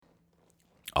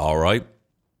All right.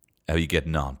 How you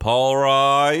getting on? Paul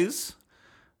Rise?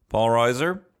 Paul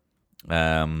Reiser?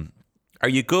 Are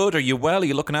you good? Are you well? Are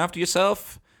you looking after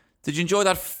yourself? Did you enjoy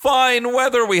that fine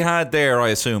weather we had there, I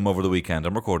assume, over the weekend?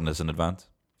 I'm recording this in advance.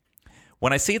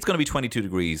 When I see it's going to be 22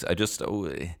 degrees, I just...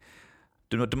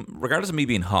 regardless of me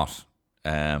being hot,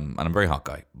 and I'm a very hot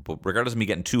guy, but regardless of me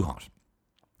getting too hot,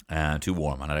 too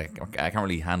warm, and I can't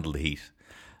really handle the heat.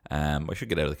 I should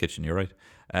get out of the kitchen, you're right.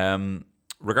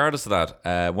 Regardless of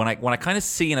that, when I kind of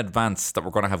see in advance that we're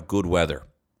going to have good weather,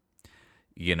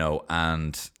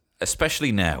 and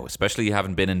especially now, especially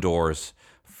having been indoors,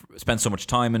 spent so much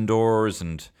time indoors,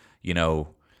 and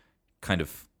kind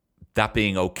of that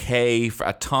being okay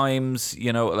at times,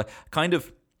 kind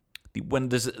of when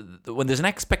there's an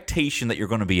expectation that you're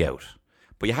going to be out,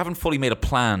 but you haven't fully made a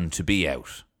plan to be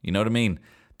out. You know what I mean?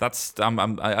 That's I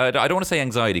don't want to say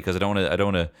anxiety, because I don't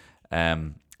want to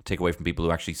take away from people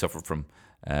who actually suffer from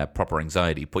proper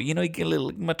anxiety. But you get a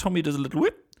little. My tummy does a little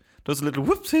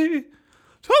whoopsie,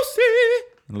 toasty,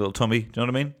 a little tummy. Do you know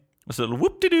what I mean? It's a little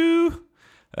whoop-de-doo.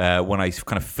 When I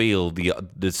kind of feel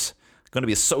there's going to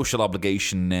be a social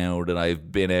obligation now that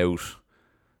I've been out,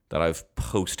 that I've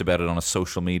posted about it on a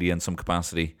social media in some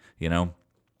capacity.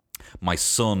 My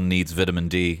son needs vitamin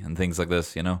D and things like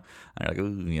this. And you're like,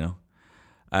 ooh,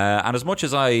 and as much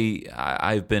as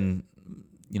I've been,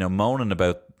 moaning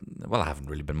about. Well, I haven't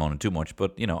really been moaning too much,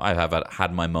 but I have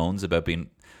had my moans about being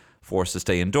forced to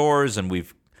stay indoors, and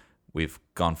we've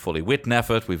gone fully with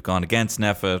Neffet, we've gone against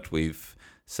Neffet, we've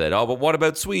said, oh, but what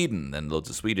about Sweden? And loads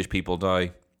of Swedish people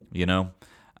die,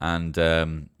 and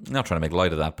I'm not trying to make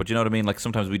light of that, but you know what I mean? Like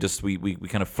sometimes we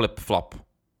kind of flip flop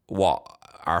what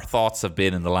our thoughts have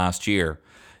been in the last year,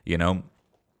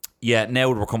 Yeah, now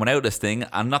we're coming out of this thing,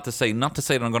 and not to say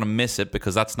that I'm going to miss it,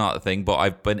 because that's not a thing, but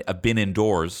I've been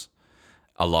indoors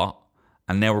a lot,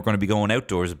 and now we're going to be going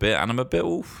outdoors a bit, and I'm a bit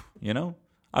oof,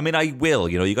 I mean, I will,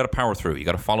 you got to power through, you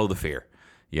got to follow the fear,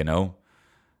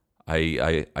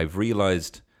 I've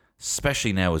realized,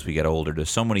 especially now as we get older,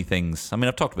 there's so many things. I mean,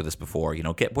 I've talked about this before,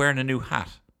 get wearing a new hat,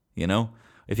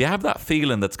 if you have that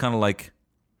feeling that's kind of like,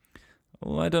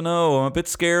 oh, I don't know, I'm a bit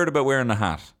scared about wearing a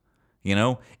hat,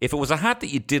 if it was a hat that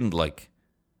you didn't like,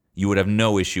 you would have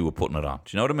no issue with putting it on.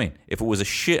 Do you know what I mean? If it was a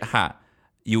shit hat,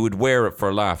 you would wear it for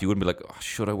a laugh. You wouldn't be like, oh,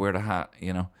 should I wear the hat?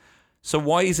 So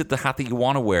why is it the hat that you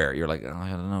want to wear? You're like, oh,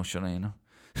 I don't know, should I?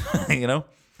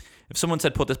 If someone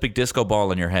said, put this big disco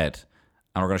ball on your head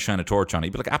and we're going to shine a torch on it,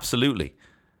 you'd be like, absolutely.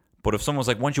 But if someone's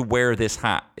like, once you wear this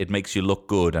hat, it makes you look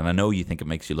good, and I know you think it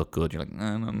makes you look good, you're like,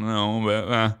 I don't know,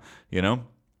 but, I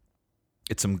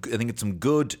think it's some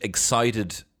good,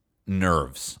 excited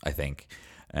nerves, I think,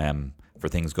 for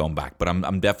things going back. But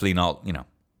I'm definitely not,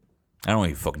 I don't want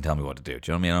you to fucking tell me what to do.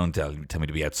 Do you know what I mean? I don't tell me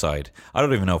to be outside. I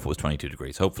don't even know if it was 22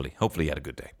 degrees. Hopefully you had a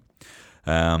good day.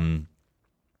 Do you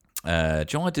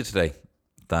know what I did today?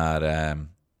 That I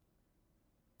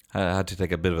had to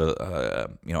take a bit of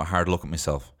a hard look at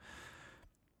myself.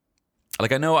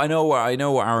 Like I know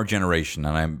our generation,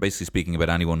 and I'm basically speaking about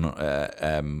anyone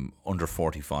under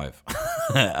 45.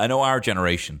 I know our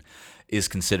generation is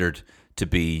considered to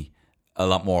be a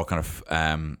lot more kind of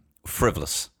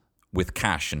frivolous with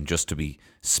cash, and just to be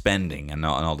spending and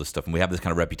all this stuff. And we have this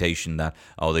kind of reputation that,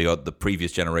 the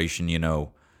previous generation,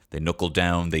 they knuckled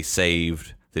down, they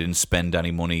saved, they didn't spend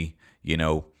any money,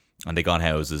 and they got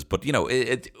houses. But,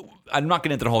 I'm not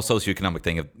getting into the whole socioeconomic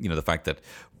thing of, the fact that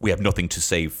we have nothing to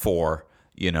save for,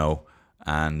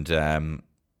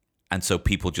 and so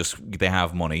people they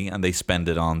have money and they spend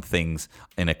it on things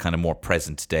in a kind of more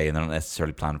present day, and they're not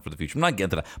necessarily planning for the future. I'm not getting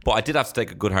to that, but I did have to take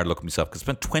a good hard look at myself, because I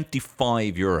spent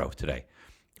 €25 today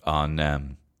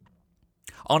on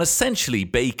essentially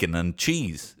bacon and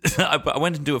cheese. I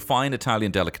went into a fine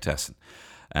Italian delicatessen,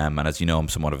 and as you know, I'm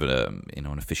somewhat of an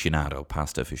aficionado,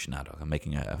 pasta aficionado. I'm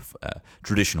making a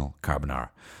traditional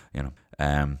carbonara.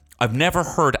 I've never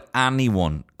heard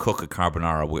anyone cook a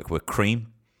carbonara with cream.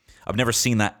 I've never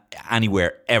seen that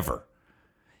anywhere ever.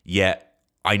 Yet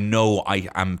I know I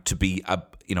am to be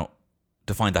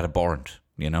to find that abhorrent.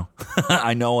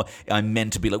 I know I'm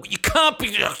meant to be like, you can't be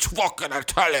fucking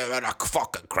Italian and a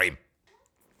fucking cream.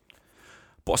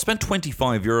 But I spent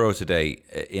 €25 today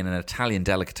in an Italian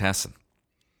delicatessen,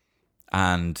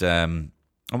 and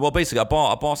basically I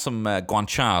bought some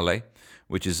guanciale,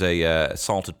 which is a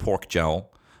salted pork jowl.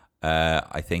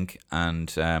 I think, and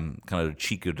kind of the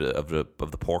cheek of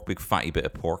the pork, big fatty bit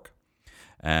of pork,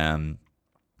 and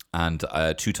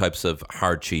two types of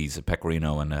hard cheese, a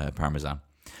pecorino and parmesan,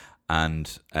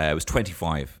 and it was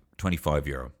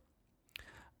 €25,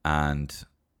 and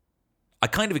I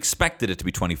kind of expected it to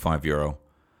be €25,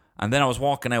 And then I was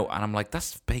walking out and I'm like,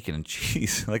 that's bacon and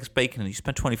cheese. Like, it's bacon and you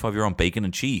spent €25 on bacon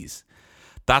and cheese.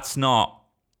 That's not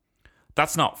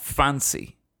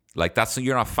fancy. Like,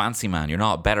 you're not fancy, man. You're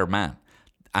not a better man.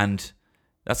 And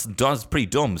that's pretty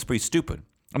dumb. It's pretty stupid.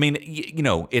 I mean,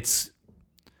 it's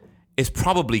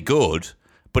probably good,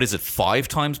 but is it 5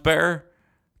 times better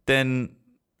than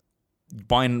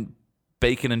buying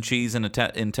bacon and cheese in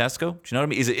Tesco? Do you know what I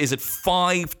mean? Is it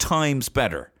 5 times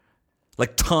better?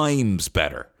 Like, times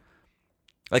better?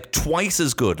 Like, twice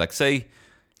as good?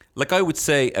 Like I would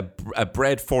say a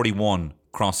Bread 41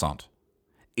 croissant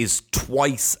is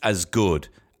twice as good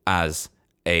as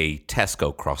a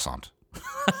Tesco croissant.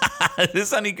 Is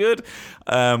this any good?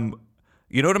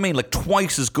 You know what I mean? Like,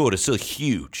 twice as good is still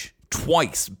huge.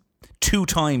 Twice. 2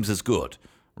 times as good,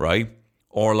 right?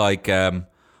 Or like,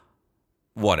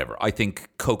 whatever. I think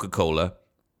Coca-Cola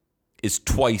is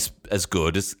twice as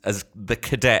good as the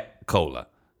Cadet Cola,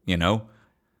 you know?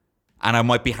 And I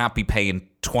might be happy paying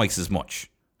twice as much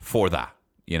for that,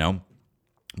 you know?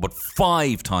 But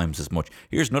 5 times as much.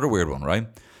 Here's another weird one, right?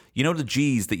 You know the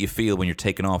G's that you feel when you're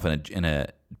taking off in a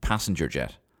passenger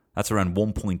jet? That's around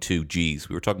 1.2 G's.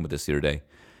 We were talking about this the other day.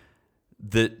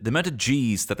 The amount of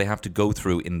G's that they have to go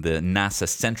through in the NASA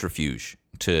centrifuge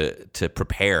to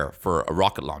prepare for a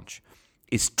rocket launch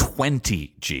is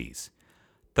 20 G's.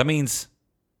 That means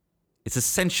it's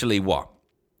essentially what?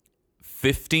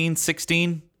 15 or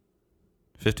 16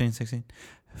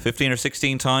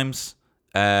 times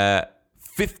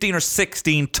 15 or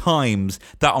 16 times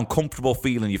that uncomfortable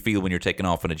feeling you feel when you're taking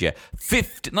off in a jet.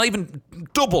 50, not even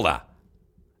double that.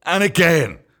 And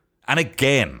again.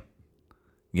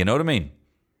 You know what I mean?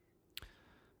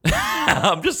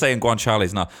 I'm just saying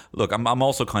guanciale's not... Look, I'm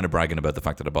also kind of bragging about the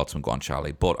fact that I bought some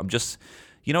guanciale, but I'm just...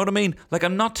 You know what I mean? Like,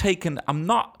 I'm not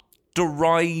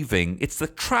deriving... It's the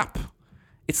trap.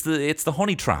 It's the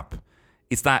honey trap.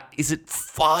 It's that... Is it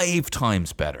 5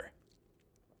 times better?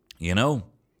 You know?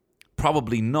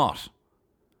 Probably not.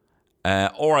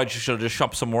 Or I should have just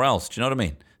shopped somewhere else. Do you know what I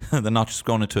mean? They're not just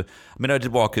going into... I mean, I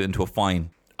did walk into a fine...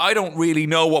 I don't really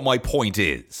know what my point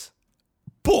is.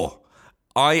 But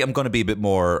I am going to be a bit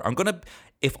more...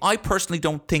 If I personally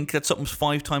don't think that something's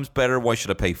 5 times better, why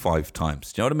should I pay 5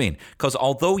 times? Do you know what I mean? Because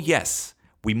although, yes,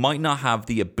 we might not have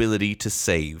the ability to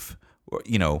save, or,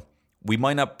 you know, we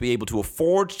might not be able to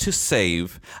afford to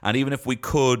save, and even if we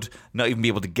could, not even be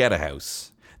able to get a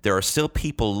house, there are still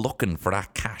people looking for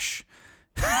that cash.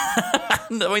 I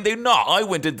mean, they're not. I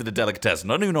went into the delicatessen.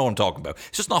 I don't even know what I'm talking about.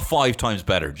 It's just not 5 times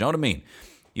better. Do you know what I mean?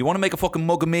 You want to make a fucking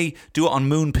mug of me? Do it on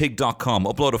moonpig.com.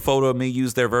 Upload a photo of me,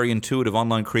 use their very intuitive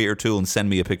online creator tool, and send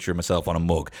me a picture of myself on a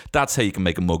mug. That's how you can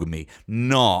make a mug of me.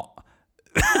 Not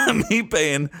me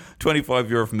paying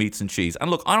 €25 for meats and cheese.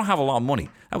 And look, I don't have a lot of money.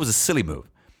 That was a silly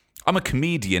move. I'm a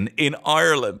comedian in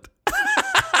Ireland.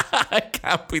 I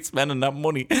can't be spending that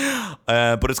money.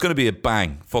 But it's going to be a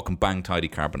fucking bang tidy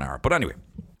carbonara. But anyway,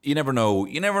 you never know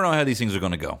how these things are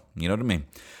going to go. You know what I mean?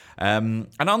 And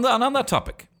on that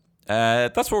topic,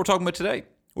 that's what we're talking about today.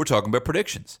 We're talking about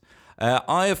predictions.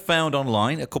 I have found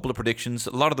online a couple of predictions,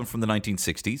 a lot of them from the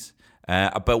 1960s,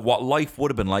 about what life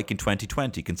would have been like in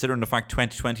 2020, considering the fact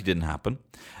 2020 didn't happen,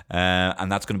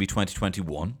 and that's going to be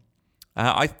 2021.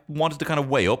 I wanted to kind of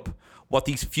weigh up what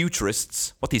these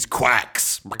futurists, what these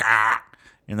quacks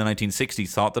in the 1960s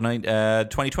thought the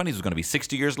 2020s was going to be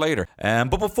 60 years later.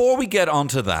 But before we get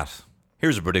onto that,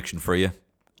 here's a prediction for you.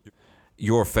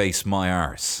 Your face, my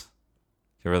arse.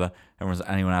 You hear that?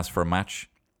 Anyone asked for a match?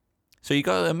 So you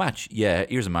got a match? Yeah,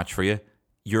 here's a match for you.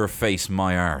 Your face,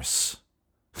 my arse.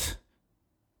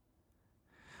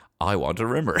 I want to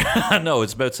remember. No,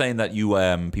 it's about saying that you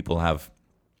people have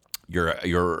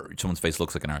your someone's face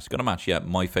looks like an arse. You got a match? Yeah,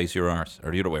 my face, your arse,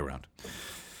 or the other way around.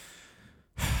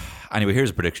 Anyway, here's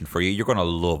a prediction for you. You're going to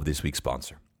love this week's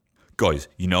sponsor. Guys,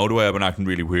 you know the way I've been acting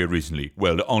really weird recently?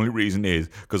 Well, the only reason is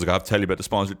because I have to tell you about the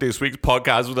sponsor of this week's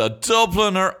podcast with a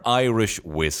Dubliner Irish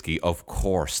whiskey. Of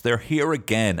course, they're here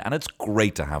again, and it's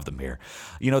great to have them here.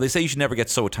 You know, they say you should never get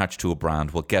so attached to a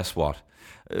brand. Well, guess what?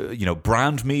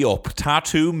 Brand me up,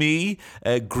 tattoo me,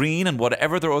 green, and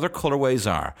whatever their other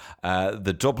colorways are.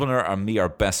 The Dubliner and me are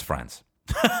best friends.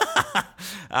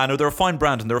 I know they're a fine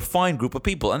brand, and they're a fine group of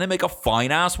people, and they make a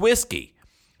fine-ass whiskey.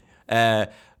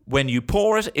 When you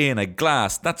pour it in a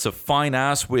glass, that's a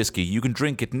fine-ass whiskey. You can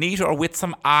drink it neat or with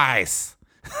some ice.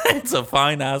 It's a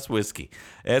fine-ass whiskey.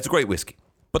 It's a great whiskey.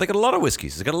 But they got a lot of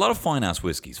whiskeys. They got a lot of fine-ass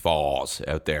whiskeys for us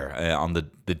out there on the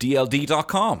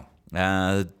DLD.com.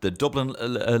 The Dublin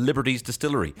Liberties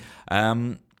Distillery.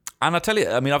 And I tell you,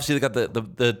 I mean, obviously they got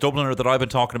the Dubliner that I've been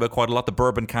talking about quite a lot, the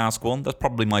bourbon cask one. That's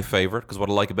probably my favourite, because what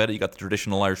I like about it, you got the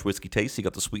traditional Irish whiskey taste, you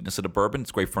got the sweetness of the bourbon.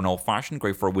 It's great for an old fashioned,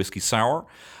 great for a whiskey sour.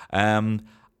 And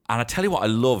I tell you what I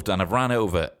loved, and I've ran out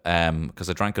of it because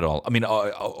I drank it all. I mean,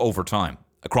 over time,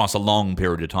 across a long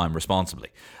period of time, responsibly.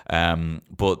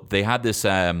 But they had this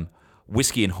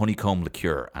whiskey and honeycomb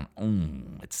liqueur,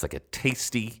 and it's like a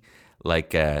tasty,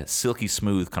 like silky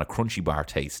smooth, kind of crunchy bar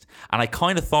taste. And I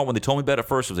kind of thought when they told me about it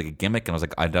first, it was like a gimmick, and I was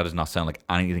like, that does not sound like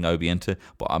anything I would be into.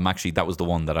 But that was the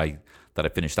one that I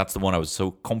finished. That's the one I was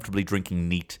so comfortably drinking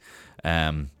neat,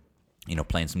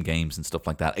 playing some games and stuff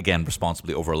like that. Again,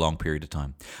 responsibly over a long period of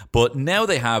time. But now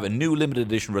they have a new limited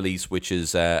edition release, which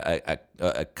is a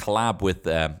collab with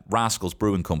Rascals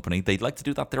Brewing Company. They like to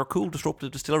do that. They're a cool,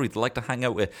 disruptive distillery. They like to hang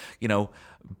out with,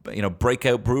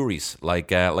 breakout breweries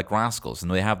like Rascals.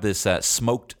 And they have this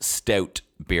smoked stout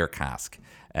beer cask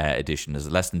edition.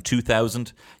 Is less than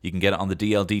 2,000. You can get it on the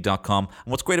DLD.com.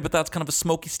 And what's great about that, it's kind of a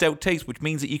smoky stout taste, which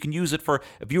means that you can use it for,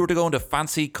 if you were to go into a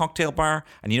fancy cocktail bar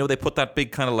and they put that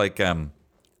big kind of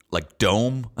like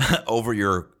dome over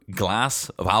your glass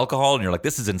of alcohol, and you're like,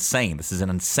 this is insane. This is an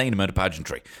insane amount of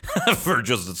pageantry for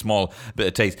just a small bit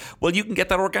of taste. Well, you can get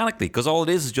that organically, because all it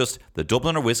is just the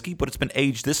Dubliner whiskey, but it's been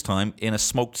aged this time in a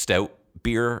smoked stout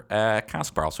beer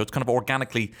cask barrel, so it's kind of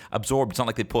organically absorbed. It's not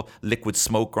like they put liquid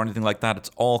smoke or anything like that.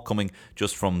 It's all coming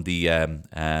just from the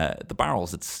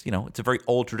barrels. It's it's a very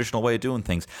old traditional way of doing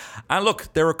things. And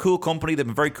look, they're a cool company. They've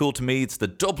been very cool to me. It's the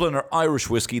Dubliner Irish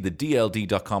Whiskey, the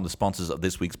DLD.com, the sponsors of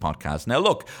this week's podcast. Now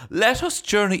look, let us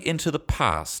journey into the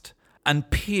past and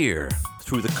peer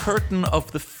through the curtain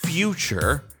of the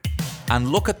future and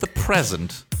look at the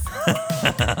present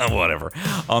whatever,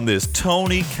 on this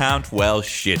Tony Cantwell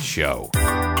shit show.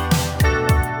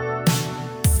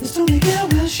 This Tony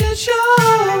Cantwell shit show.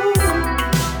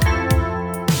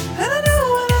 And I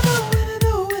know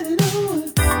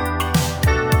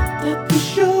that the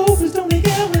show is Tony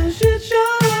Cantwell shit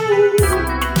show.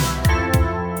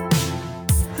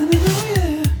 And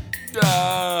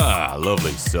I know,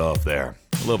 lovely stuff there.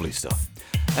 Lovely stuff.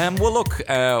 Well, look,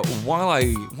 while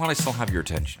I still have your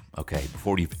attention, okay,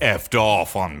 before you've effed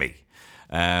off on me,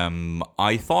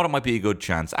 I thought it might be a good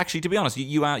chance. Actually, to be honest,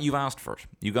 you've asked for it.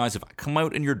 You guys have come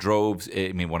out in your droves.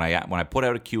 I mean, when I put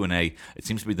out a Q&A, it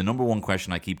seems to be the number one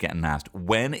question I keep getting asked.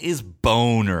 When is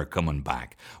Boner coming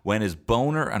back? When is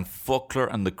Boner and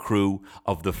Fuckler and the crew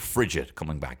of The Frigid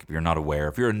coming back? If you're not aware,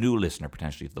 if you're a new listener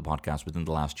potentially to the podcast within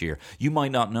the last year, you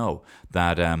might not know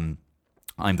that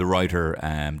I'm the writer,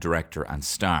 director, and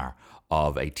star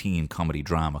of a teen comedy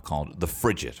drama called The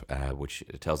Frigid, which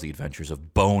tells the adventures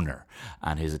of Boner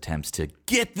and his attempts to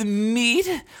get the meat,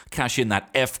 cash in that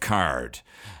F card.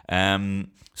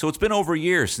 So it's been over a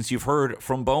year since you've heard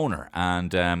from Boner,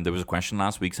 and there was a question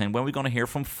last week saying, when are we going to hear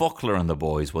from Fuckler and the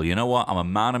boys? Well, you know what? I'm a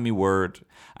man of my word,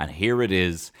 and here it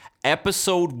is,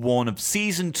 episode 1 of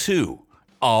season 2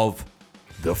 of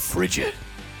The Frigid.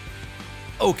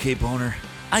 Okay, Boner,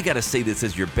 I gotta say this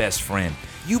as your best friend.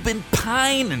 You've been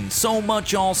pining so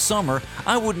much all summer,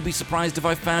 I wouldn't be surprised if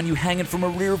I found you hanging from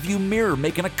a rearview mirror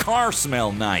making a car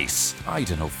smell nice. I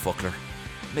don't know, Fuckler.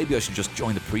 Maybe I should just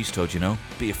join the priesthood,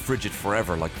 Be a frigid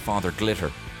forever like Father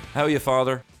Glitter. How are you,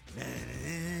 Father?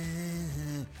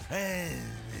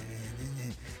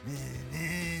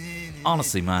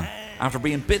 Honestly, man, after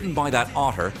being bitten by that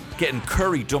otter, getting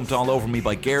curry dumped all over me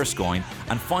by Garscoigne,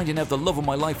 and finding out the love of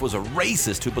my life was a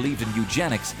racist who believed in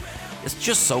eugenics, it's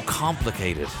just so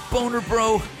complicated. Boner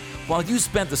bro, while you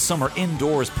spent the summer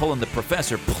indoors pulling the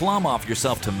Professor Plum off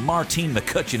yourself to Martine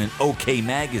McCutcheon in OK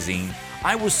Magazine,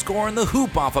 I was scoring the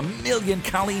hoop off a million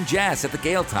Colleen Jazz at the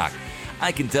Gaeltacht.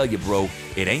 I can tell you, bro,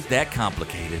 it ain't that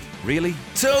complicated. Really?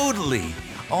 Totally!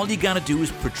 All you gotta do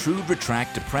is protrude,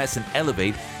 retract, depress, and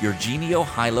elevate your genio,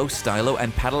 hylo, stylo,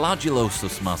 and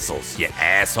patologulus muscles, you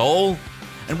asshole!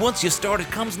 And once you start,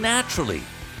 it comes naturally.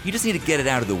 You just need to get it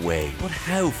out of the way. But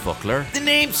how, Fuckler? The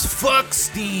name's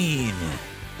Fuckstein!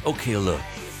 Okay, look.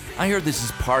 I heard there's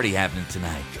this party happening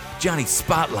tonight. Johnny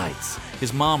Spotlights.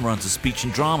 His mom runs a speech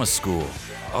and drama school.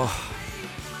 Oh.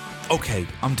 Okay,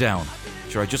 I'm down.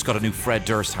 Sure, I just got a new Fred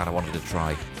Durst hat I wanted to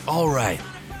try. Alright.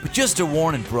 But just a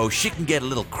warning, bro, shit can get a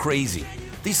little crazy.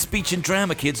 These speech and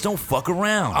drama kids don't fuck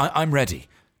around. I'm ready.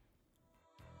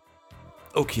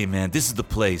 Okay, man, this is the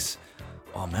place.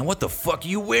 Oh, man, what the fuck are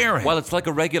you wearing? Well, it's like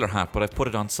a regular hat, but I've put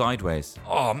it on sideways.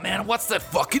 Oh, man, what's that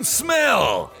fucking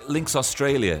smell? Lynx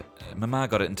Australia. My ma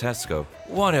got it in Tesco.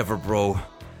 Whatever, bro.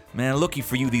 Man, lucky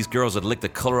for you, these girls would lick the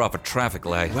colour off a traffic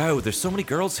light. Wow, there's so many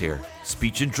girls here.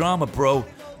 Speech and drama, bro.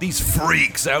 These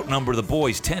freaks outnumber the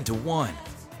boys 10-1.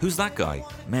 Who's that guy?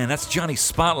 Man, that's Johnny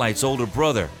Spotlight's older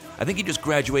brother. I think he just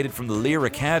graduated from the Lear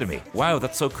Academy. Wow,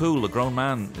 that's so cool. A grown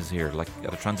man is here, like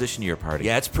at a transition year party.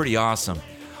 Yeah, it's pretty awesome.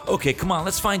 Okay, come on,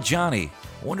 let's find Johnny.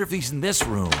 I wonder if he's in this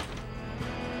room.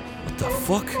 What the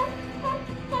fuck?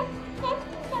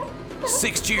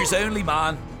 6 years only,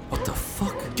 man. What the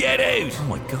fuck? Get out! Oh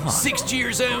my god. 6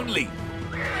 years only.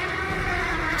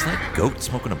 Is that a goat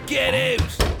smoking a... Get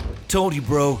out! Told you,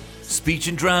 bro. Speech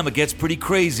and drama gets pretty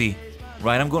crazy.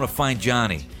 Right, I'm gonna find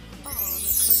Johnny.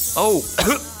 Oh.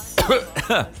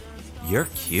 You're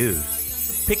cute.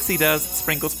 Pixie does.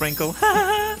 Sprinkle, sprinkle.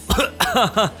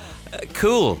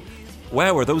 Cool.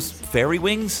 Wow, are those fairy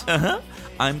wings? Uh-huh.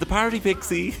 I'm the party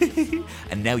pixie.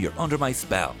 And now you're under my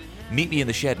spell. Meet me in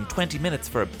the shed in 20 minutes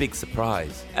for a big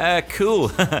surprise.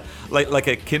 Cool. like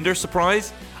a Kinder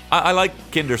surprise? I like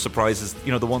Kinder surprises,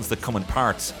 you know, the ones that come in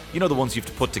parts. You know, the ones you have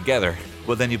to put together.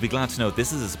 Well, then you'll be glad to know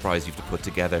this is a surprise you have to put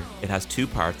together. It has 2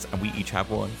 parts and we each have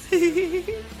one.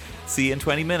 See you in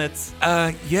 20 minutes.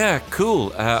 Yeah,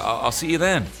 cool. I'll see you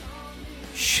then.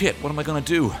 Shit, what am I gonna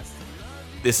do?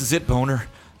 This is it, boner.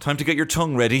 Time to get your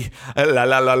tongue ready. La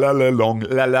la la la la long,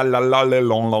 la la la la la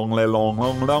long, long, la long,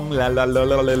 long, long, la la la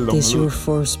la la long. This your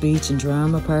first speech and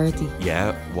drama party?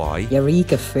 Yeah, why?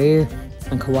 Eureka Fair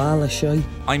and Koala Shy.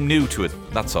 I'm new to it,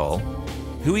 that's all.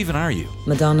 Who even are you?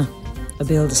 Madonna. I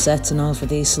build the sets and all for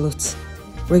these sluts.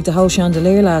 Rigged the whole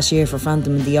chandelier last year for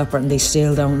Phantom in the Opera and they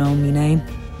still don't know me name.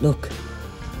 Look,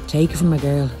 take it from a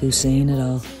girl who's seen it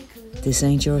all. This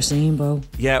ain't your scene, bro.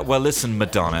 Yeah, well listen,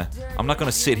 Madonna. I'm not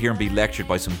gonna sit here and be lectured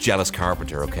by some jealous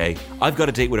carpenter, okay? I've got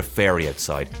a date with a fairy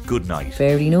outside. Good night.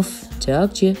 Fair enough.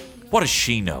 Talk to you. What does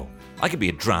she know? I could be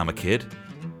a drama kid.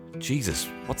 Jesus,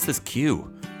 what's this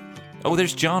queue? Oh,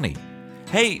 there's Johnny.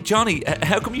 Hey, Johnny,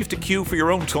 how come you have to queue for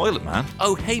your own toilet, man?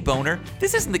 Oh, hey, boner.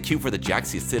 This isn't the queue for the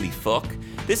Jacks, you silly fuck.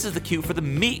 This is the queue for the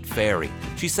meat fairy.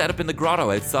 She's set up in the grotto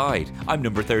outside. I'm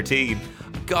number 13.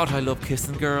 God, I love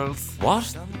kissing girls.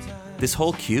 What? This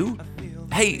whole queue?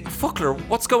 Hey, Fuckler,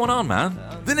 what's going on, man?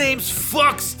 The name's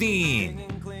Foxstein.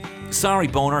 Sorry,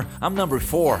 boner. I'm number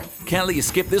 4. Can't let you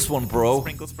skip this one, bro.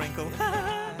 Sprinkle, sprinkle.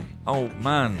 Oh,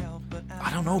 man.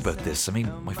 I don't know about this. I mean,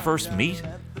 my first meet?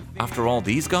 After all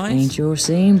these guys? Ain't your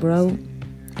scene, bro.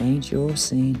 Ain't your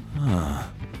scene.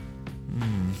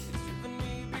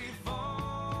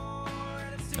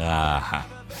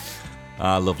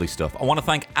 Lovely stuff. I want to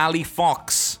thank Ali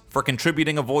Fox for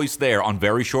contributing a voice there on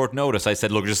very short notice. I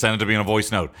said, look, just send it to me on a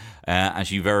voice note. And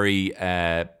she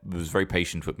was very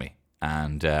patient with me.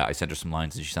 And I sent her some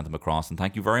lines and she sent them across. And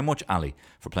thank you very much, Ali,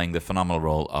 for playing the phenomenal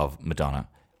role of Madonna.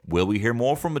 Will we hear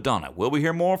more from Madonna? Will we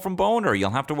hear more from Boner?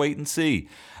 You'll have to wait and see.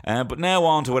 But now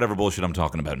on to whatever bullshit I'm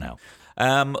talking about now.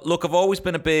 Look, I've always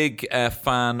been a big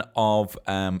fan of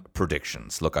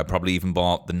predictions. Look, I probably even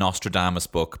bought the Nostradamus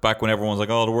book back when everyone was like,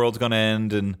 oh, the world's going to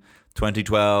end in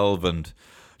 2012. And,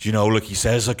 you know, like he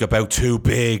says, like about 2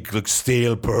 big, like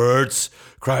steel birds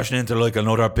crashing into like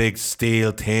another big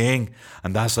steel thing.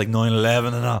 And that's like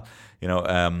 9/11 and all. You know,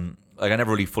 like I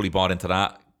never really fully bought into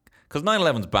that. Because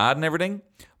 9/11's bad and everything.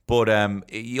 But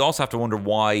you also have to wonder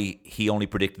why he only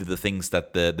predicted the things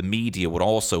that the media would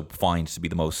also find to be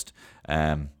the most,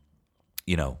 the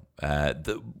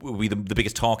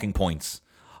biggest talking points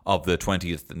of the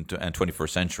 20th and 21st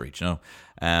century. You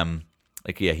know,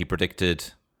 he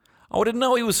predicted. Oh, I didn't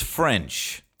know he was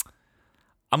French.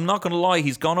 I'm not going to lie,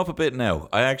 he's gone up a bit now.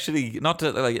 I actually,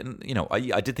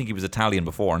 I did think he was Italian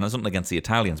before, and there's nothing against the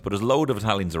Italians, but there's a load of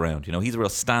Italians around. You know, he's a real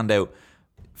standout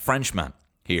Frenchman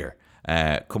here.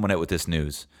 Coming out with this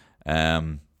news.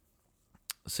 What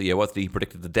did he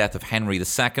predicted? The death of Henry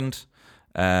II.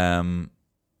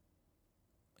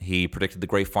 He predicted the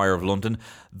Great Fire of London.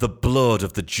 The blood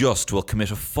of the just will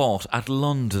commit a fault at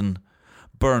London,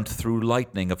 burnt through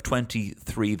lightning of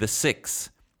 23 the 6th.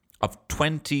 Of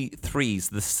 23's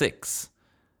the 6th.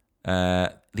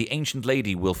 The ancient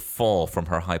lady will fall from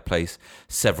her high place.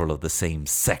 Several of the same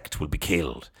sect will be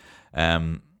killed.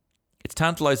 It's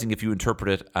tantalizing if you interpret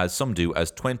it, as some do,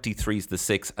 as 23's the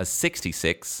 6th as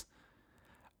 66.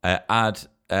 Add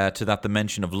to that the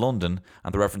mention of London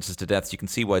and the references to deaths. You can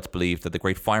see why it's believed that the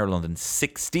Great Fire of London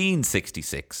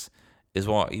 1666 is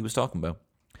what he was talking about.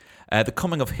 The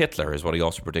coming of Hitler is what he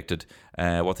also predicted.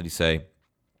 What did he say?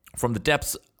 From the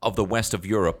depths of the west of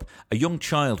Europe, a young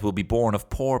child will be born of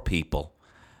poor people.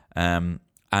 And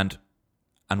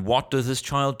what does this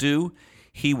child do?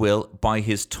 He will, by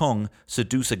his tongue,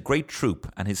 seduce a great troop,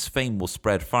 and his fame will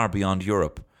spread far beyond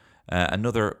Europe.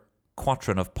 Another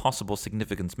quatrain of possible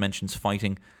significance mentions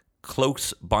fighting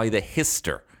close by the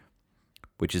Hister,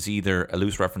 which is either a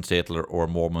loose reference to Hitler or a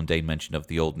more mundane mention of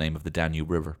the old name of the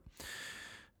Danube River.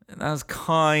 That's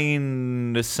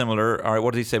kind of similar. All right,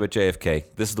 what did he say about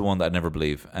JFK? This is the one that I'd never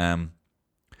believe.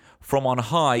 From on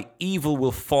high, evil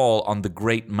will fall on the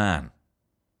great man.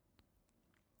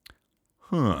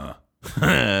 Huh.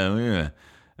 Yeah.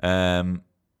 And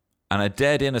a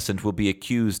dead innocent will be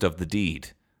accused of the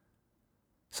deed.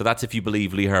 So that's if you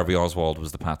believe Lee Harvey Oswald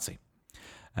was the patsy.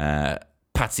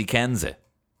 Patsy Kenzie.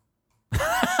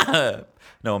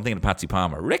 No, I'm thinking of Patsy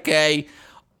Palmer. Ricky,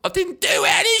 I didn't do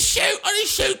any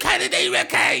shoot Kennedy,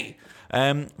 Ricky.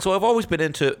 So I've always been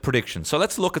into predictions. So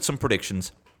let's look at some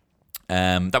predictions.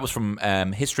 That was from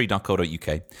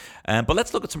history.co.uk. But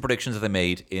let's look at some predictions that they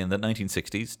made in the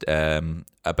 1960s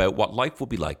about what life will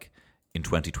be like in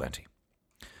 2020.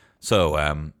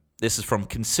 So this is from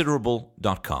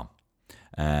considerable.com,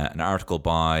 an article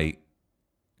by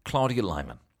Claudia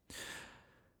Lyman.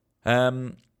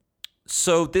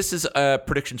 So this is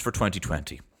predictions for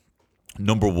 2020.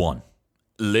 Number 1.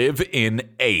 Live in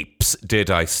apes,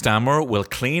 did I stammer? We'll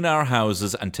clean our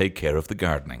houses and take care of the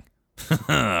gardening.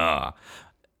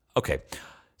 Okay,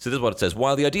 so this is what it says.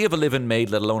 While the idea of a live-in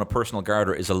maid, let alone a personal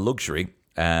gardener, is a luxury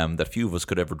that few of us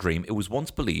could ever dream, it was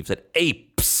once believed that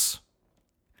apes...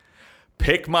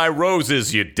 Pick my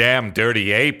roses, you damn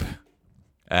dirty ape.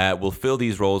 Will fill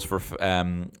these roles for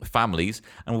families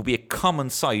and will be a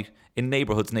common sight in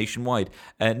neighbourhoods nationwide.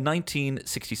 A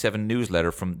 1967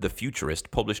 newsletter from The Futurist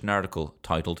published an article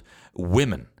titled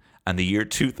Women and the Year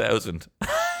 2000.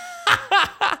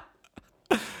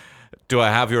 Do I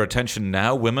have your attention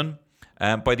now, women?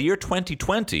 By the year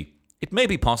 2020, it may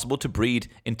be possible to breed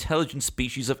intelligent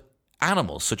species of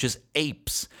animals, such as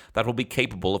apes, that will be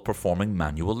capable of performing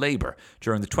manual labour.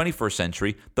 During the 21st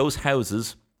century, those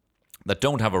houses that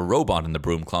don't have a robot in the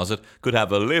broom closet could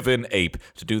have a live-in ape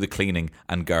to do the cleaning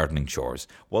and gardening chores.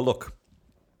 Well, look,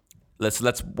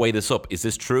 let's weigh this up. Is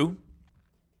this true?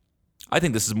 I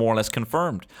think this is more or less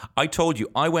confirmed. I told you,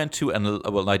 I went to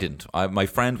I didn't. My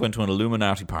friend went to an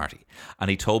Illuminati party, and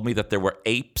he told me that there were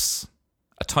apes,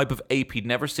 a type of ape he'd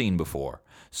never seen before,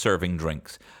 serving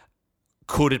drinks.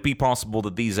 Could it be possible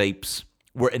that these apes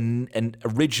were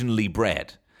originally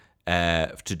bred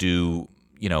to do,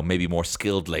 maybe more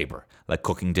skilled labor, like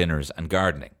cooking dinners and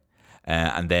gardening?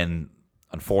 And then,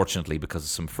 unfortunately, because of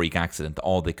some freak accident,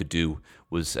 all they could do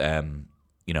was, serve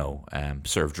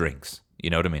drinks. You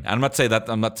know what I mean? And I'm not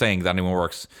saying that anyone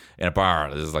works in a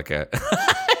bar. This is like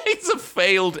it's a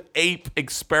failed ape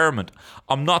experiment.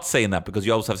 I'm not saying that because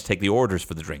you also have to take the orders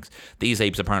for the drinks. These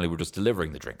apes apparently were just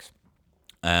delivering the drinks.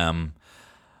 Now,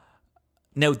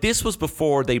 this was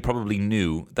before they probably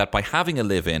knew that by having a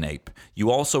live-in ape, you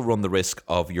also run the risk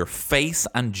of your face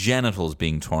and genitals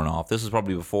being torn off. This is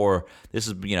probably before. This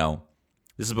is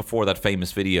before that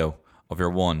famous video of your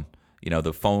one.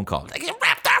 The phone call. Like, you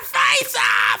ripped her face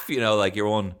off. Like your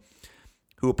one,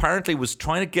 who apparently was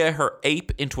trying to get her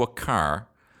ape into a car,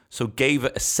 so gave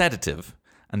it a sedative,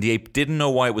 and the ape didn't know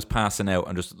why it was passing out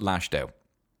and just lashed out.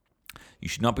 You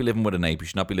should not be living with an ape. You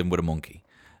should not be living with a monkey.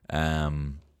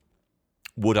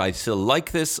 Would I still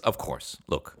like this? Of course.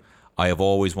 Look, I have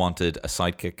always wanted a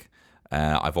sidekick.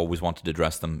 I've always wanted to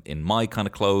dress them in my kind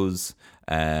of clothes.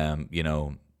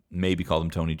 Maybe call them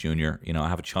Tony Jr. I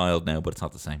have a child now, but it's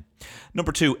not the same.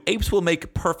 Number 2, apes will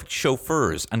make perfect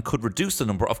chauffeurs and could reduce the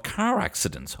number of car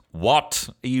accidents. What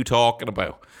are you talking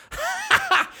about?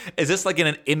 Is this like in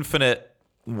an infinite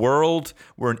world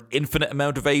where an infinite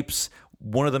amount of apes?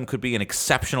 One of them could be an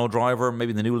exceptional driver,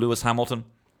 maybe the new Lewis Hamilton.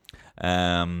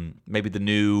 Maybe the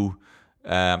new.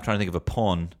 I'm trying to think of a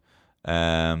pun.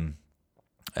 Come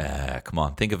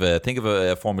on, think of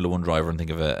a Formula One driver and think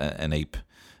of an ape.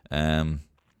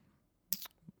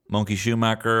 Monkey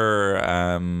Schumacher,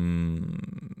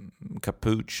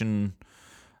 Capuchin,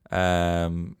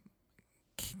 Chimpy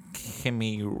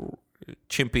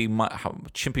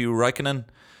Raikkonen,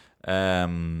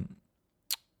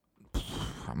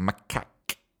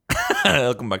 Macaque.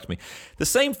 It'll come back to me. The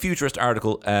same futurist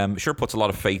article sure puts a lot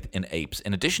of faith in apes.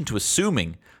 In addition to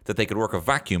assuming that they could work a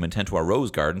vacuum and tend to our rose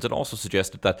gardens, it also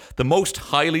suggested that the most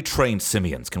highly trained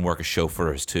simians can work as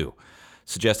chauffeurs too,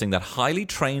 suggesting that highly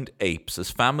trained apes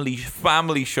as family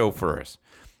chauffeurs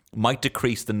might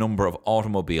decrease the number of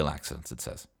automobile accidents, it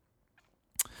says.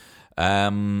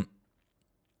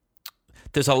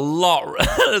 There's a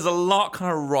lot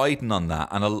kind of riding on that,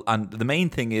 and the main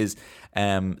thing is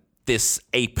this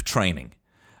ape training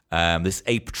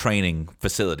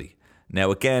facility.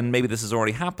 Now, again, maybe this has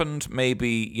already happened.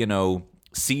 Maybe,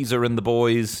 Caesar and the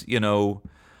boys,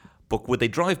 but would they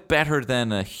drive better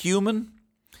than a human?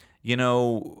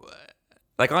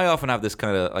 Like I often have this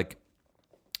kind of like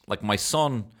my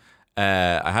son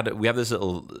we have this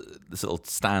little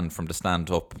stand from the stand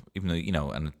up, even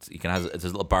though and it's a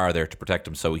little bar there to protect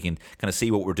him, so we can kind of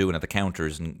see what we're doing at the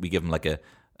counters, and we give him like a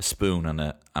spoon and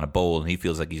a bowl, and he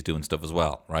feels like he's doing stuff as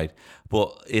well, right?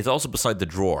 But it's also beside the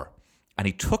drawer, and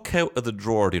he took out of the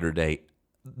drawer the other day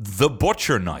the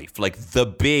butcher knife, like the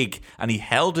big, and he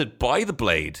held it by the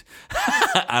blade,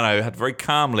 and I had to very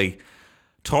calmly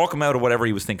talk him out of whatever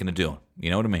he was thinking of doing. You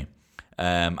know what I mean?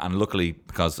 And luckily,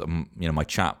 because my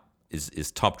chap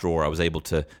is top drawer, I was able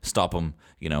to stop him.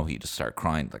 He just started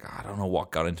crying, like, I don't know what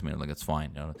got into me. I'm like, it's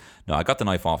fine. No, I got the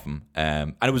knife off him,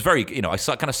 and it was very, I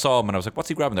kind of saw him, and I was like, what's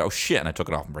he grabbing there? Oh shit! And I took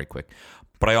it off him very quick.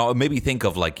 But I maybe think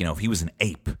of, like, if he was an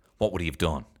ape, what would he have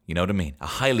done? You know what I mean? A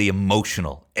highly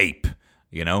emotional ape.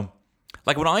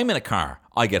 Like when I'm in a car,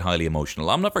 I get highly emotional.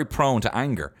 I'm not very prone to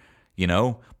anger.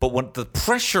 But when the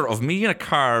pressure of me in a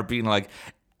car being like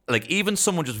even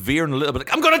someone just veering a little bit,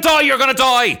 like, I'm going to die, you're going to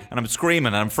die. And I'm screaming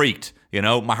and I'm freaked,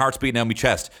 my heart's beating down my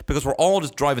chest, because we're all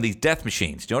just driving these death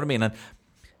machines. Do you know what I mean?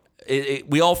 And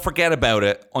we all forget about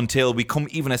it until we come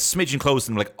even a smidgen close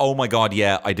and we're like, oh my God,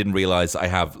 yeah, I didn't realize I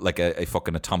have like a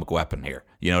fucking atomic weapon here.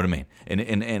 You know what I mean?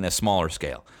 In a smaller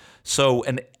scale. So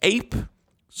an ape,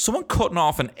 someone cutting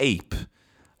off an ape,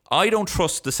 I don't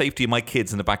trust the safety of my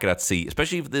kids in the back of that seat,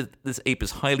 especially if this ape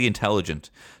is highly intelligent,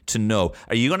 to know,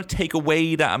 are you going to take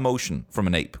away that emotion from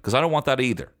an ape? Because I don't want that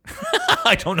either.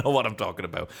 I don't know what I'm talking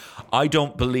about. I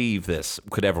don't believe this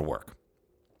could ever work.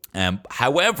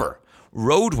 However,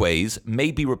 roadways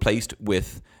may be replaced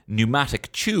with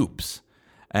pneumatic tubes.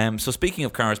 So speaking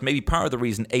of cars, maybe part of the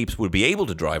reason apes would be able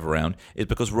to drive around is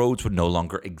because roads would no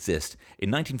longer exist. In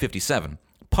 1957,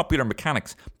 Popular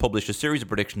Mechanics published a series of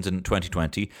predictions in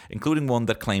 2020, including one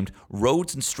that claimed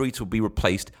roads and streets would be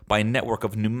replaced by a network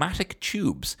of pneumatic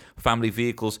tubes. Family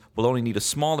vehicles will only need a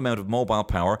small amount of mobile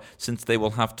power, since they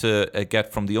will have to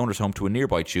get from the owner's home to a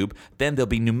nearby tube. Then they'll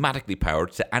be pneumatically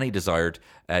powered to any desired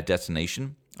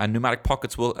destination. And pneumatic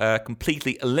pockets will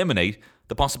completely eliminate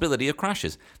the possibility of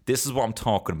crashes. This is what I'm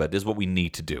talking about. This is what we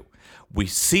need to do.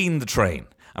 We've seen the train,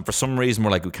 and for some reason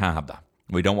we're like, we can't have that.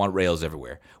 We don't want rails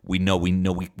everywhere. We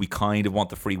kind of want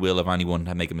the free will of anyone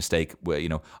to make a mistake.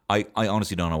 I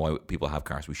honestly don't know why people have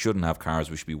cars. We shouldn't have cars.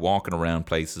 We should be walking around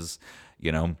places,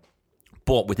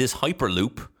 But with this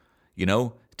Hyperloop,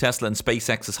 Tesla and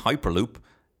SpaceX's Hyperloop,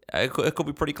 it could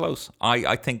be pretty close.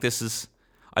 I think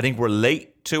we're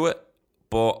late to it,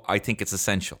 but I think it's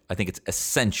essential. I think it's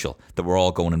essential that we're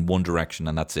all going in one direction,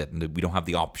 and that's it. And we don't have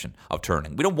the option of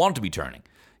turning. We don't want to be turning.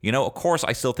 Of course,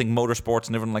 I still think motorsports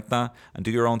and everything like that, and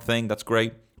do your own thing, that's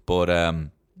great. But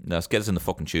let's get us in the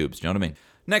fucking tubes, do you know what I mean?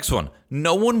 Next one.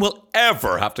 No one will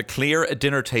ever have to clear a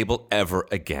dinner table ever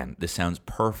again. This sounds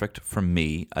perfect for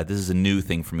me. This is a new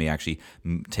thing for me, actually,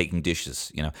 taking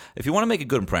dishes. If you want to make a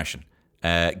good impression,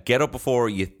 get up before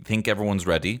you think everyone's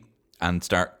ready and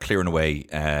start clearing away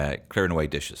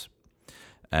dishes.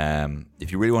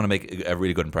 If you really want to make a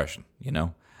really good impression,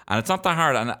 And it's not that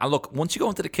hard. And look, once you go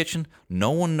into the kitchen,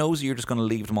 no one knows you're just going to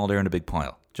leave them all there in a big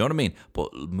pile. Do you know what I mean?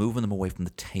 But moving them away from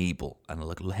the table and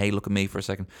hey, look at me for a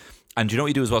second. And do you know what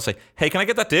you do as well? Say, hey, can I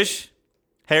get that dish?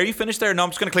 Hey, are you finished there? No,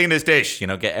 I'm just going to clean this dish.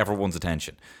 Get everyone's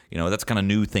attention. That's kind of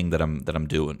new thing that I'm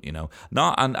doing.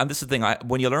 No, and this is the thing.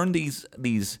 When you learn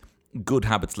these good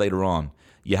habits later on,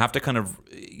 you have to kind of,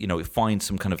 find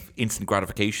some kind of instant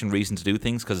gratification reason to do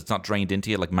things, because it's not drained into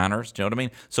you like manners. Do you know what I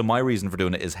mean? So my reason for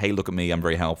doing it is, hey, look at me, I'm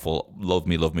very helpful. Love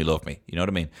me, love me, love me. You know what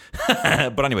I mean?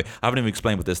 But anyway, I haven't even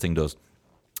explained what this thing does.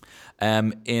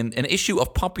 In an issue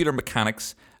of Popular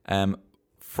Mechanics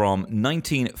from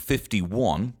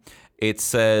 1951, it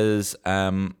says,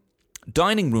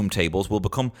 dining room tables will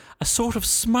become a sort of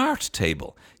smart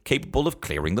table, capable of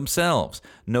clearing themselves,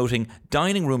 noting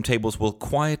dining room tables will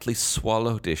quietly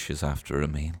swallow dishes after a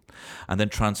meal and then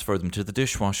transfer them to the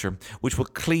dishwasher, which will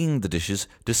clean the dishes,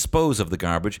 dispose of the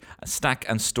garbage, stack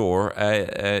and store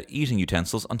eating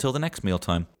utensils until the next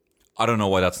mealtime. I don't know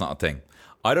why that's not a thing.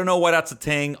 I don't know why that's a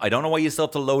thing. I don't know why you still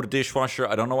have to load a dishwasher.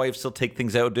 I don't know why you still take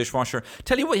things out of the dishwasher.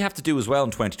 Tell you what you have to do as well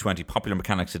in 2020, Popular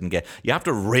Mechanics didn't get. You have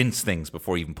to rinse things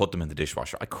before you even put them in the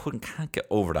dishwasher. I can't get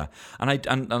over that. And I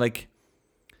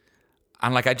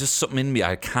just, something in me,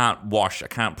 I can't wash. I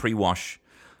can't pre-wash.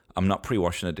 I'm not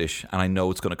pre-washing a dish, and I know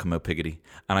it's going to come out piggity.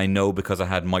 And I know, because I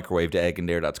had microwaved egg in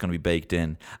there, that's going to be baked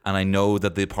in. And I know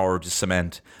that the porridge is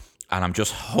cement. And I'm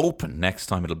just hoping next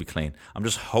time it'll be clean. I'm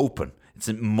just hoping. It's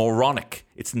moronic.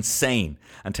 It's insane.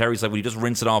 And Terry's like, well, you just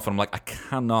rinse it off. And I'm like, I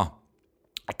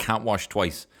can't wash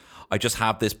twice. I just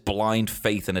have this blind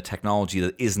faith in a technology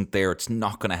that isn't there. It's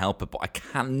not going to help it, but I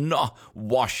cannot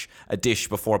wash a dish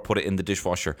before I put it in the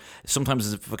dishwasher. Sometimes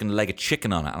there's a fucking leg of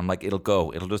chicken on it, and I'm like, it'll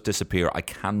go. It'll just disappear. I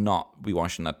cannot be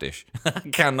washing that dish. I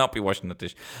cannot be washing that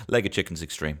dish. Leg of chicken's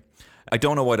extreme. I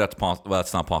don't know why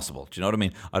that's not possible. Do you know what I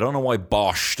mean? I don't know why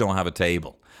Bosch don't have a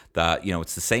table that,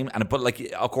 it's the same. But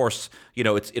like, of course, it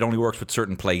only works with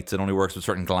certain plates. It only works with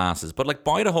certain glasses. But like,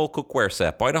 buy the whole cookware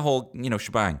set. Buy the whole,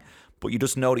 shebang. But you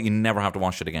just know that you never have to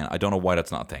wash it again. I don't know why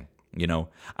that's not a thing, And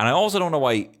I also don't know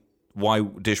why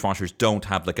dishwashers don't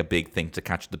have like a big thing to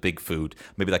catch the big food.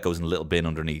 Maybe that goes in a little bin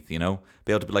underneath, Be able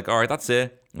to be like, all right, that's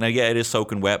it. Now, yeah, it is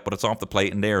soaking wet, but it's off the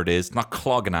plate and there it is. It's not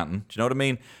clogging at it. Do you know what I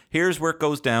mean? Here's where it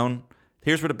goes down.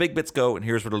 Here's where the big bits go, and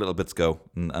here's where the little bits go.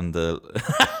 And the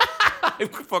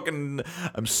I'd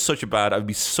be such a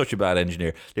bad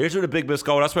engineer. Here's where the big bits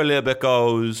go. That's where a little bit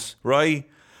goes, right?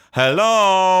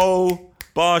 Hello,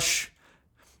 Bosch.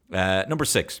 Number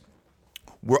 6.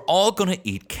 We're all gonna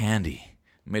eat candy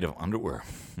made of underwear.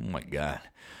 Oh my God.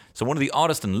 So one of the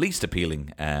oddest and least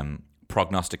appealing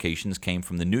prognostications came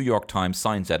from the New York Times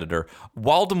science editor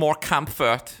Waldemar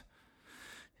Kampfert,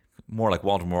 more like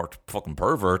Waldemar fucking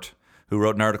pervert, who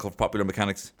wrote an article for Popular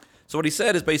Mechanics. So what he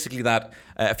said is basically that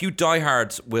a few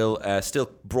diehards will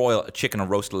still broil a chicken or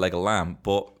roast a leg of lamb,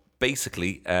 but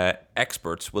basically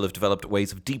experts will have developed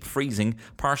ways of deep freezing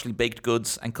partially baked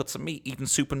goods, and cuts of meat, even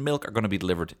soup and milk, are going to be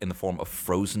delivered in the form of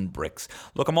frozen bricks.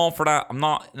 Look, I'm all for that. I'm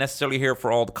not necessarily here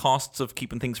for all the costs of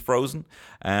keeping things frozen,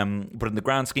 but in the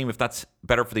grand scheme, if that's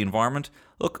better for the environment,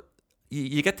 look,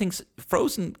 you get things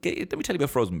frozen. Let me tell you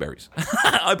about frozen berries.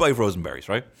 I buy frozen berries,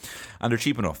 right? And they're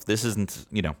cheap enough. This isn't,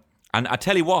 And I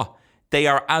tell you what, they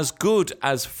are as good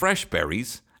as fresh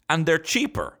berries, and they're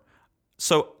cheaper.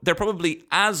 So they're probably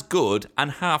as good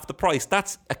and half the price.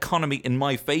 That's economy in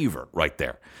my favor right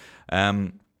there.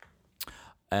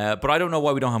 But I don't know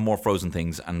why we don't have more frozen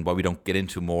things, and why we don't get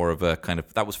into more of a kind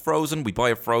of, that was frozen, we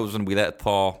buy it frozen, we let it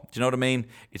thaw. Do you know what I mean?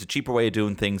 It's a cheaper way of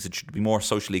doing things. It should be more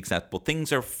socially acceptable.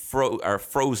 Things are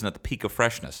frozen at the peak of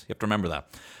freshness. You have to remember that.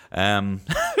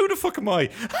 Who the fuck am I?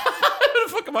 Who the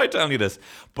fuck am I telling you this?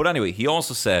 But anyway, he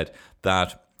also said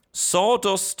that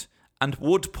sawdust and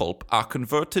wood pulp are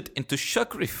converted into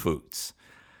sugary foods.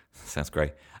 Sounds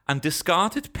great. And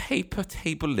discarded paper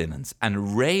table linens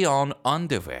and rayon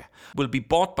underwear will be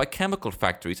bought by chemical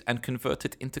factories and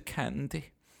converted into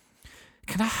candy.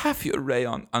 Can I have your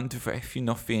rayon underwear if you're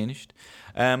not finished?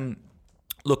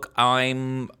 Look,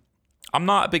 I'm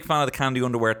not a big fan of the candy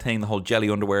underwear thing, the whole jelly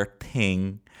underwear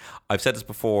thing. I've said this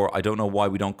before. I don't know why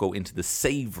we don't go into the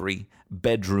savory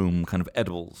bedroom kind of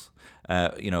edibles.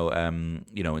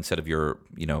 Instead of your,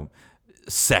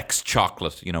 sex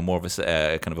chocolate, more of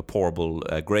a kind of a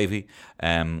pourable gravy,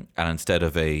 and instead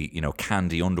of a,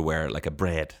 candy underwear, like a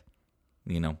bread,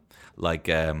 like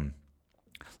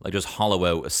just hollow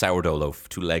out a sourdough loaf,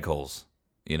 2 leg holes,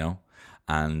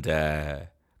 and a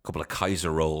couple of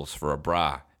Kaiser rolls for a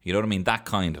bra. You know what I mean? That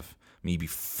kind of. You'd be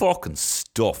fucking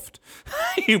stuffed.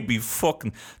 You'd be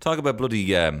fucking... Talk about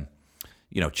bloody,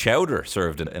 chowder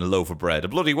served in a loaf of bread. A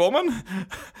bloody woman?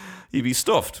 You'd be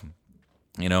stuffed.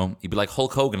 You'd be like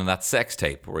Hulk Hogan in that sex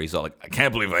tape where he's all like, I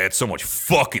can't believe I had so much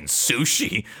fucking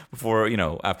sushi before,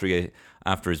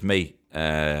 after his mate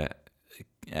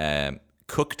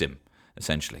cooked him,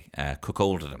 essentially.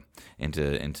 Cuckolded him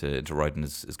into riding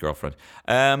his girlfriend.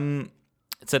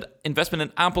 It said investment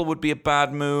in Apple would be a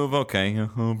bad move. Okay,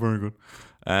 oh, very good.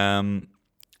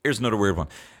 Here's another weird one.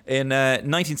 In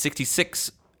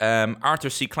 1966, Arthur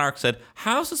C. Clarke said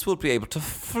houses will be able to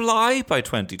fly by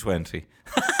 2020.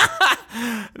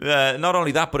 Not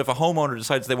only that, but if a homeowner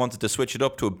decides they wanted to switch it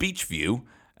up to a beach view,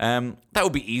 that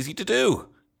would be easy to do.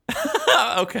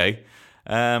 Okay.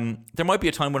 There might be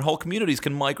a time when whole communities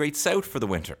can migrate south for the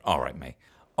winter. All right, mate.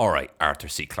 All right, Arthur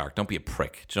C. Clarke, don't be a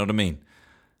prick. Do you know what I mean?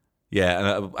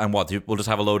 Yeah, and what? We'll just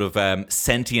have a load of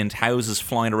sentient houses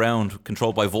flying around,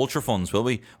 controlled by vulture funds, will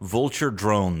we? Vulture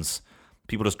drones.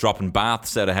 People just dropping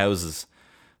baths out of houses.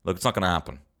 Look, it's not going to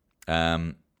happen.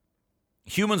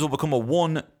 Humans will become a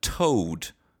one-toed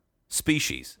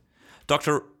species.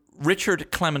 Dr. Richard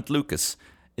Clement Lucas,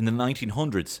 in the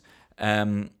 1900s,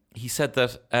 he said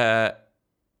that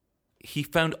he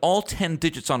found all 10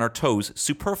 digits on our toes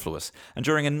superfluous. And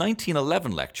during a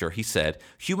 1911 lecture, he said,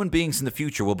 human beings in the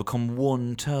future will become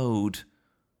one-toed.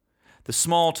 The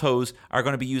small toes are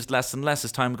going to be used less and less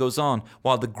as time goes on,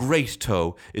 while the great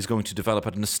toe is going to develop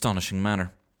at an astonishing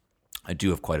manner. I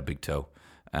do have quite a big toe.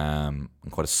 And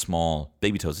quite a small...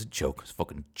 Baby toe is a joke. It's a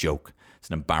fucking joke. It's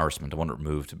an embarrassment. I want it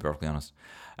removed, to be perfectly honest.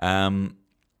 I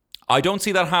don't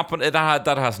see that happen. That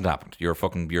hasn't happened. You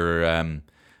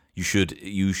should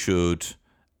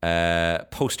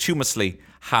posthumously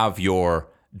have your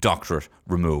doctorate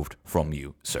removed from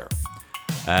you, sir.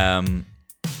 Well,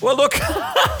 look,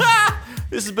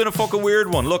 this has been a fucking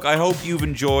weird one. Look, I hope you've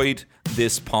enjoyed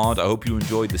this pod. I hope you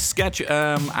enjoyed the sketch.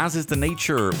 As is the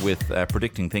nature with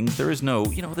predicting things, there's no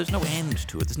end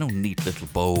to it. There's no neat little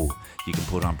bow you can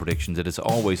put on predictions. It is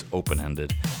always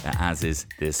open-ended, as is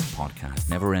this podcast.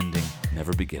 Never ending,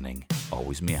 never beginning,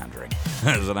 always meandering.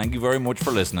 So thank you very much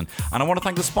for listening. And I want to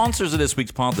thank the sponsors of this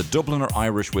week's pod, the Dubliner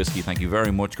Irish Whiskey. Thank you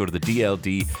very much. Go to the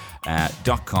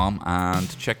DLD.com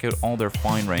and check out all their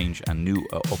fine range and new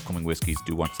upcoming whiskies.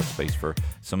 Do watch that space for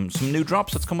some new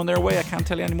drops that's coming their way. I can't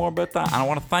tell you any more about that. And I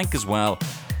want to thank as well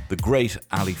the great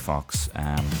Ali Fox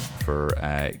for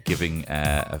giving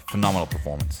a phenomenal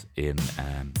performance in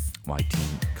my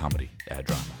teen comedy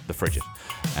drama, The Frigid,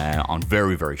 on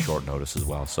very, very short notice as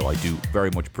well. So I do very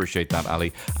much appreciate that,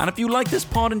 Ali. And if you like this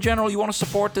pod in general, you want to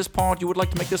support this pod, you would like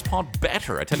to make this pod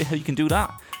better, I tell you how you can do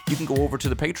that. You can go over to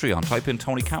the Patreon, type in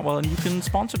Tony Catwell, and you can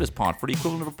sponsor this pod for the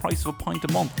equivalent of a price of a pint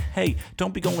a month. Hey,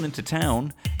 don't be going into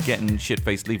town, getting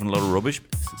shit-faced, leaving a load of rubbish.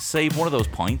 Save one of those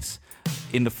pints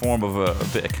in the form of a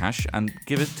bit of cash and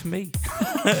give it to me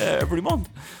every month.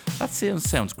 That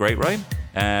sounds great, right?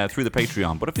 Through the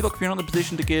Patreon. But if you're not in the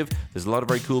position to give, there's a lot of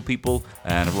very cool people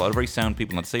and a lot of very sound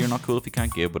people. Not to say you're not cool if you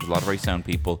can't give, but there's a lot of very sound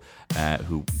people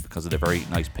who, because of their very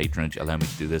nice patronage, allow me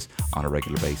to do this on a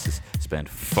regular basis. Spend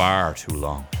far too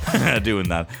long doing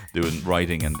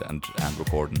writing and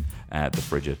recording The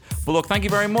Frigid. But look, thank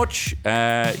you very much.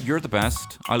 You're the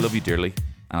best. I love you dearly.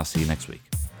 And I'll see you next week.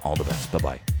 All the best.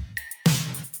 Bye-bye.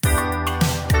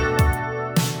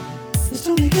 It's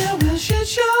Tony Catwell Shit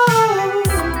Show.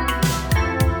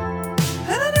 And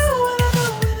I know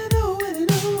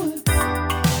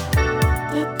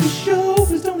that the show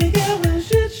is Tony